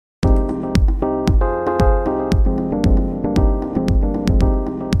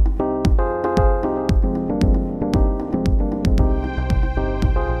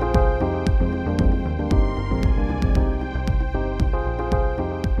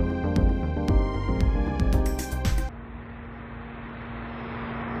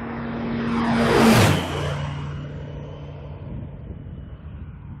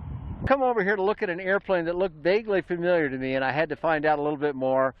come over here to look at an airplane that looked vaguely familiar to me, and I had to find out a little bit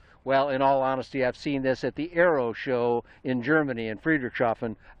more. Well, in all honesty, I've seen this at the Aero show in Germany, in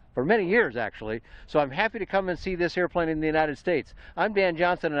Friedrichshafen, for many years, actually. So I'm happy to come and see this airplane in the United States. I'm Dan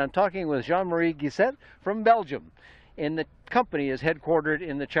Johnson, and I'm talking with Jean-Marie Guisset from Belgium. And the company is headquartered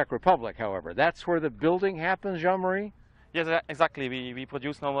in the Czech Republic, however. That's where the building happens, Jean-Marie? Yes, exactly. We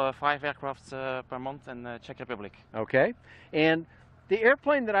produce now 5 aircrafts per month in the Czech Republic. Okay. And the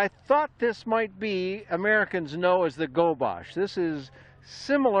airplane that I thought this might be, Americans know as the Gobosh. This is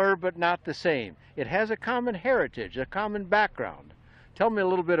similar but not the same. It has a common heritage, a common background. Tell me a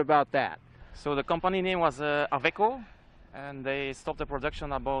little bit about that. So the company name was Aveko, and they stopped the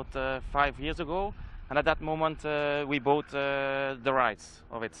production about 5 years ago. And at that moment we bought the rights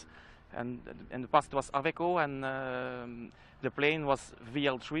of it. And in the past it was Aveko, and the plane was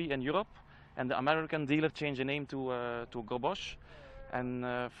VL3 in Europe. And the American dealer changed the name to Gobosh.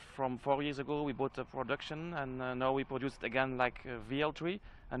 And from 4 years ago we bought the production, and now we produce it again like VL3,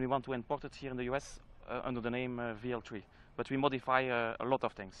 and we want to import it here in the US under the name VL3. But we modify a lot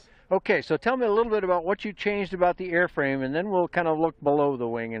of things. Okay, so tell me a little bit about what you changed about the airframe, and then we'll kind of look below the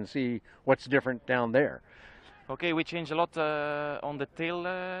wing and see what's different down there. Okay, we changed a lot on the tail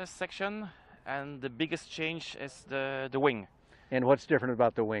section, and the biggest change is the wing. And what's different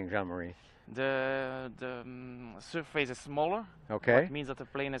about the wing, Jean-Marie? The surface is smaller. Okay. It means that the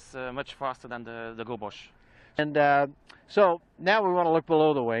plane is much faster than the Gobosh. And so now we want to look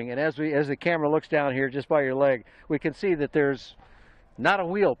below the wing, and as the camera looks down here just by your leg, we can see that there's not a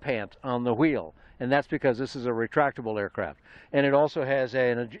wheel pant on the wheel, and that's because this is a retractable aircraft. And it also has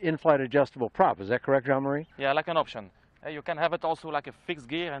an in-flight adjustable prop. Is that correct, Jean-Marie? Yeah, like an option. You can have it also like a fixed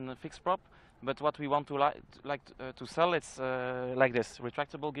gear and a fixed prop. But what we want to sell, it's like this: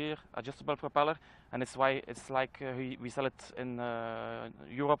 retractable gear, adjustable propeller, and it's why it's like we sell it in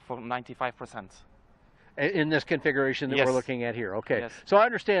Europe for 95%. In this configuration that we're looking at here, okay. Yes. So I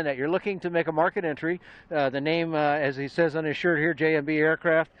understand that you're looking to make a market entry. The name, as he says on his shirt here, JMB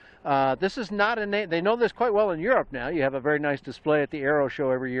Aircraft. This is not a name. They know this quite well in Europe now. You have a very nice display at the Aero show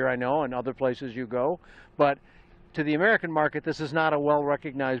every year, I know, and other places you go. But to the American market, this is not a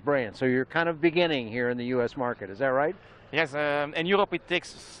well-recognized brand. So you're kind of beginning here in the U.S. market. Is that right? Yes. In Europe, it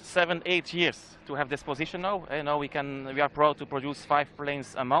takes 7-8 years to have this position now. Now we are proud to produce 5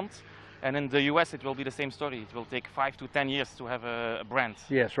 planes a month. And in the U.S., it will be the same story. It will take 5 to 10 years to have a brand.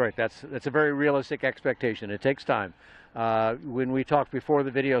 Yes, right. That's a very realistic expectation. It takes time. When we talked before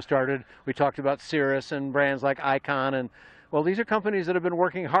the video started, we talked about Cirrus and brands like Icon, and well, these are companies that have been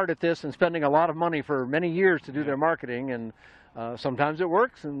working hard at this and spending a lot of money for many years to do their marketing, and sometimes it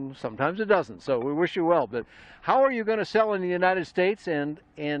works and sometimes it doesn't. So we wish you well. But how are you going to sell in the United States,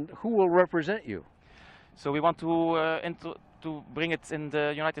 and who will represent you? So we want to bring it in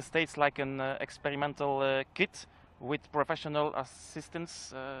the United States like an experimental kit with professional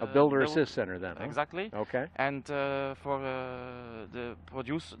assistance. A builder assist center then, huh? Exactly. Okay. And for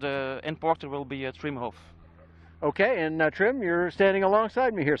the importer will be Trimhof. Okay, and Trim, you're standing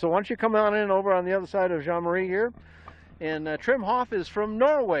alongside me here. So why don't you come on in over on the other side of Jean-Marie here. And Trimhof is from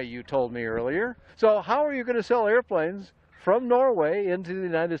Norway, you told me earlier. So how are you going to sell airplanes from Norway into the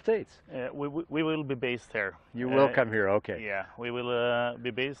United States? We will be based here. You will come here, okay. Yeah, we will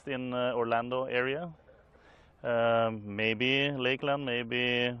be based in Orlando area. Maybe Lakeland,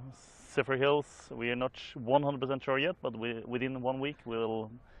 maybe Zephyr Hills. We are not 100% sure yet, but within 1 week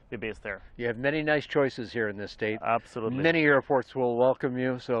we'll be based there. You have many nice choices here in this state. Absolutely. Many airports will welcome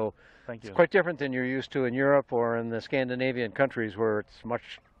you, so thank you. It's quite different than you're used to in Europe or in the Scandinavian countries where it's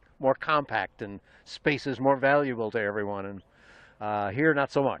much more compact and space is more valuable to everyone, and here not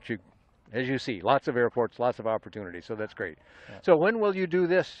so much. As you see, lots of airports, lots of opportunities, so that's great. Yeah. So when will you do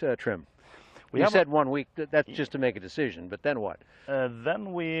this, Trim? You said 1 week. That's just to make a decision, but then what?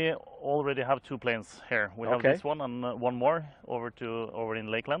 Then we already have 2 planes here. We have this one and one more over in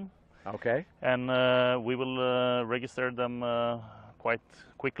Lakeland. Okay. And we will register them quite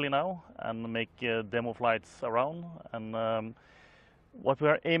quickly now and make demo flights around. And what we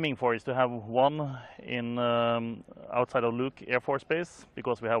are aiming for is to have one in outside of Luke Air Force Base,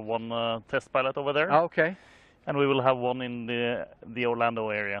 because we have one test pilot over there. Okay. And we will have one in the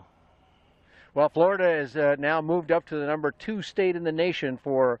Orlando area. Well, Florida is now moved up to the #2 state in the nation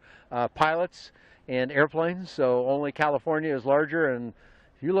for pilots and airplanes, so only California is larger, and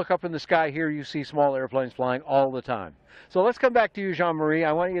if you look up in the sky here, you see small airplanes flying all the time. So let's come back to you, Jean-Marie.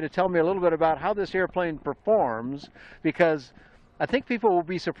 I want you to tell me a little bit about how this airplane performs, because I think people will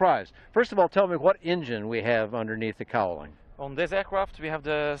be surprised. First of all, tell me what engine we have underneath the cowling. On this aircraft, we have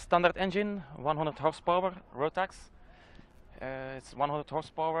the standard engine, 100 horsepower, Rotax. It's 100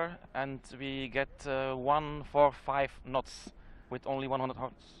 horsepower, and we get 145 knots with only 100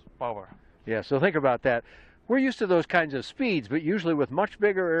 horsepower. Yeah, so think about that. We're used to those kinds of speeds, but usually with much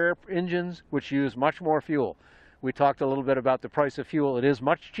bigger air engines, which use much more fuel. We talked a little bit about the price of fuel. It is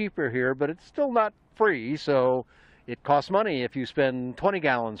much cheaper here, but it's still not free, so it costs money if you spend 20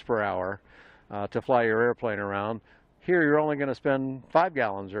 gallons per hour to fly your airplane around. Here you're only going to spend 5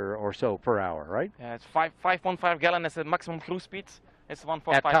 gallons or so per hour, right? Yeah, it's 5.5 gallon is the maximum cruise speed. It's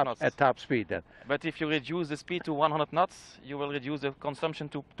 145 knots. At top speed then. But if you reduce the speed to 100 knots, you will reduce the consumption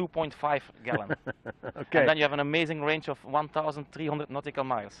to 2.5 gallon. Okay. And then you have an amazing range of 1,300 nautical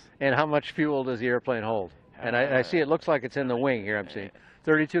miles. And how much fuel does the airplane hold? And I see it looks like it's in the wing here, I'm seeing.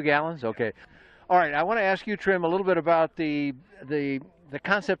 32 gallons? Okay. All right, I want to ask you, Trim, a little bit about the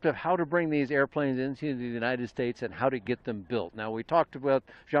concept of how to bring these airplanes into the United States and how to get them built. Now, we talked about,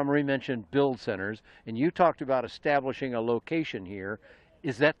 Jean-Marie mentioned build centers, and you talked about establishing a location here.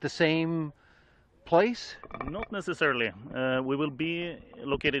 Is that the same place? Not necessarily. We will be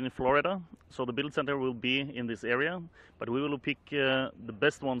located in Florida, so the build center will be in this area, but we will pick the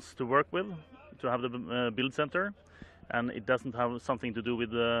best ones to work with to have the build center, and it doesn't have something to do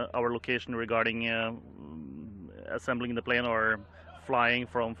with our location regarding assembling the plane or flying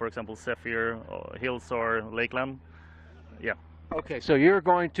from, for example, Zephyr or Hills or Lakeland. Yeah. Okay, so you're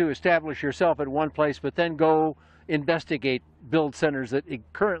going to establish yourself at one place, but then go investigate build centers that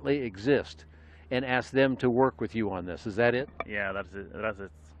currently exist and ask them to work with you on this. Is that it? Yeah, that's it. That's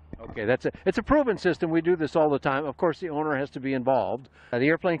it. Okay, it's a proven system. We do this all the time. Of course, the owner has to be involved. The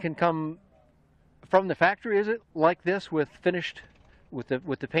airplane can come from the factory, is it, like this, with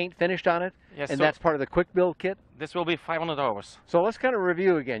the paint finished on it? Yes, and so that's part of the quick build kit? this will be 500 hours. So let's kind of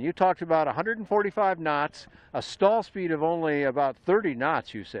review again. You talked about 145 knots, a stall speed of only about 30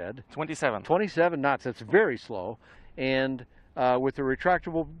 knots, you said. 27. 27 knots, that's very slow. And with the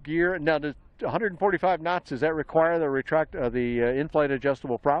retractable gear, now does 145 knots, does that require the in-flight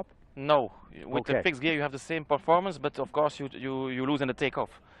adjustable prop? No, with Okay. the fixed gear you have the same performance, but of course you lose in the takeoff.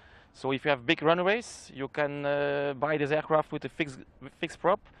 So if you have big runways, you can buy this aircraft with a fixed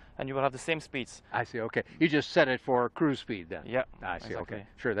prop, and you will have the same speeds. I see, okay. You just set it for cruise speed then? Yeah, I see, exactly. okay.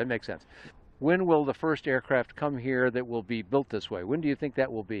 Sure, that makes sense. When will the first aircraft come here that will be built this way? When do you think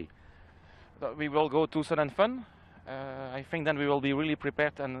that will be? We will go to Sun and Fun. I think then we will be really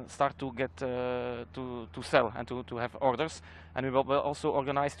prepared and start to get to sell and to have orders. And we will also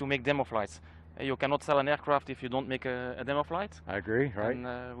organize to make demo flights. You cannot sell an aircraft if you don't make a demo flight. I agree, right?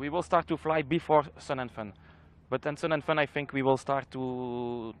 And we will start to fly before Sun and Fun. But then Sun and Fun, I think we will start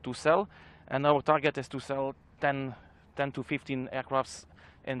to sell. And our target is to sell 10 to 15 aircrafts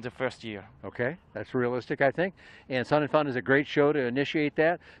in the first year. Okay, that's realistic, I think. And Sun and Fun is a great show to initiate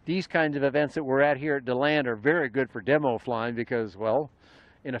that. These kinds of events that we're at here at DeLand are very good for demo flying because, well,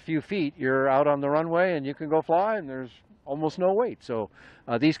 in a few feet, you're out on the runway and you can go fly and there's almost no wait. So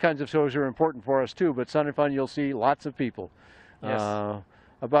these kinds of shows are important for us too, but Sun and Fun, you'll see lots of people. Yes.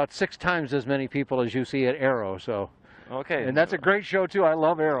 About 6 times as many people as you see at Aero, so. Okay. And that's a great show too. I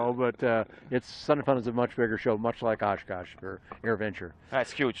love Aero, but Sun and Fun is a much bigger show, much like Oshkosh or AirVenture.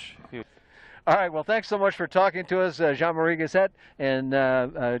 That's huge. Huge. All right, well, thanks so much for talking to us, Jean-Marie Gasset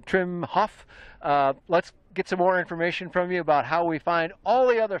and Trim Hoff. Let's get some more information from you about how we find all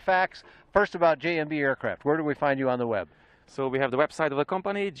the other facts. First about JMB Aircraft. Where do we find you on the web? So we have the website of the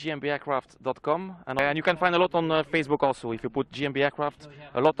company, jmbaircraft.com, and you can find a lot on Facebook also. If you put JMB Aircraft,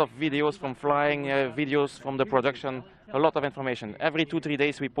 a lot of videos from flying, videos from the production, a lot of information. Every 2-3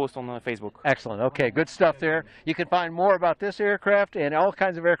 days we post on Facebook. Excellent. Okay, good stuff there. You can find more about this aircraft and all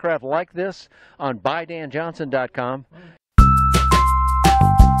kinds of aircraft like this on buydanjohnson.com.